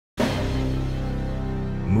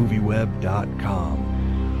MovieWeb.com.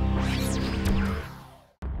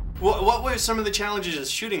 What were some of the challenges of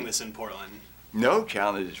shooting this in Portland? No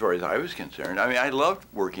challenge as far as I was concerned. I mean, I loved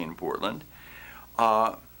working in Portland.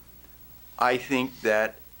 I think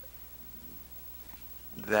that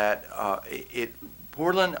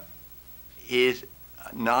Portland is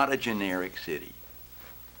not a generic city,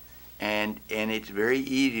 and it's very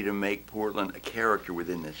easy to make Portland a character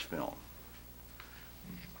within this film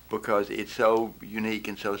because it's so unique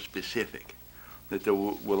and so specific that the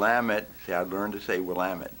Willamette, see, I learned to say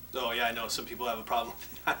Willamette. Oh yeah, I know some people have a problem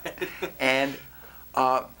with that. And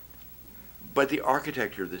but the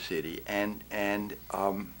architecture of the city and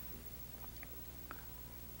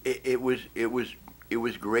it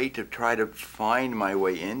was great to try to find my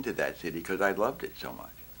way into that city because I loved it so much.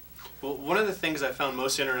 Well, one of the things I found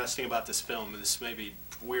most interesting about this film, and this may be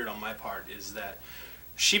weird on my part, is that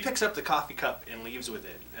she picks up the coffee cup and leaves with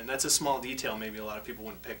it. And that's a small detail maybe a lot of people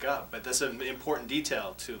wouldn't pick up, but that's an important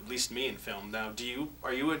detail to at least me in film. Now,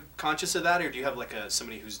 are you conscious of that, or do you have like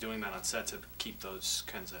somebody who's doing that on set to keep those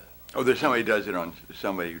kinds of... Oh, there's somebody who does it on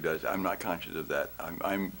somebody who does. I'm not conscious of that.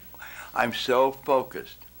 I'm so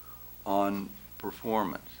focused on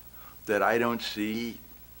performance that I don't see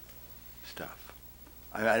stuff.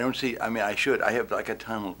 I don't see, I mean, I should. I have like a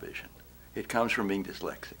tunnel vision. It comes from being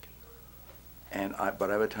dyslexic. But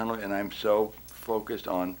I have a tunnel, and I'm so focused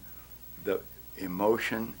on the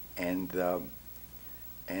emotion and the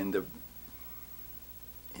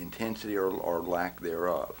intensity or lack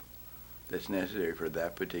thereof that's necessary for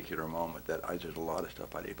that particular moment. There's a lot of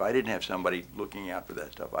stuff. If I didn't have somebody looking out for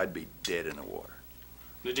that stuff, I'd be dead in the water.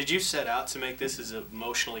 Now, did you set out to make this as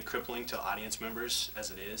emotionally crippling to audience members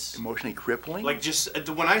as it is? Emotionally crippling? Like, just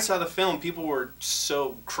when I saw the film, people were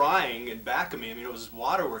so crying in back of me. I mean, it was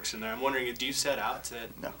waterworks in there. I'm wondering, do you set out to...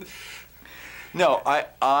 No. No,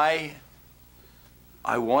 I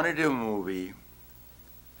wanted a movie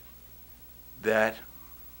that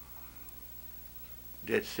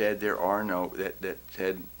said that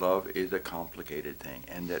said love is a complicated thing,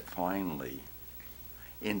 and that finally,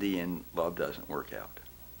 in the end, love doesn't work out.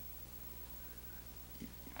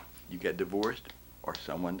 You get divorced, or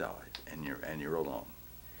someone dies, and you're alone,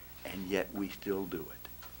 and yet we still do it.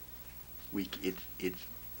 It's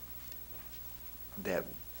that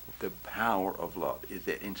the power of love is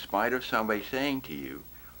that in spite of somebody saying to you,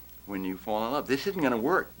 when you fall in love, this isn't going to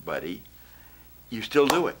work, buddy, you still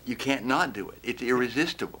do it. You can't not do it. It's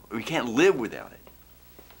irresistible. We can't live without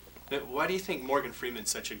it. Why do you think Morgan Freeman's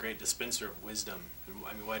such a great dispenser of wisdom?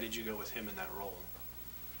 I mean, why did you go with him in that role?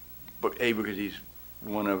 But A, because he's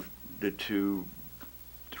one of the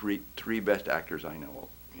three best actors I know,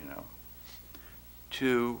 you know.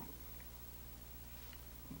 Two,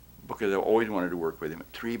 because I always wanted to work with him.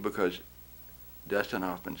 Three, because Dustin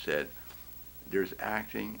Hoffman said, there's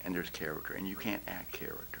acting and there's character, and you can't act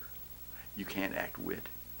character. You can't act wit.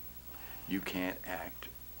 You can't act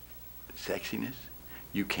sexiness.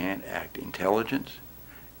 You can't act intelligence,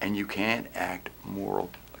 and you can't act moral,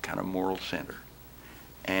 a kind of moral center.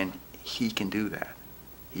 And he can do that.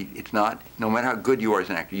 It's not, no matter how good you are as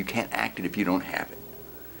an actor, you can't act it if you don't have it.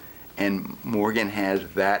 And Morgan has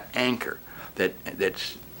that anchor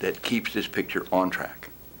that keeps this picture on track.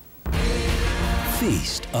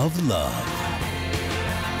 Feast of Love.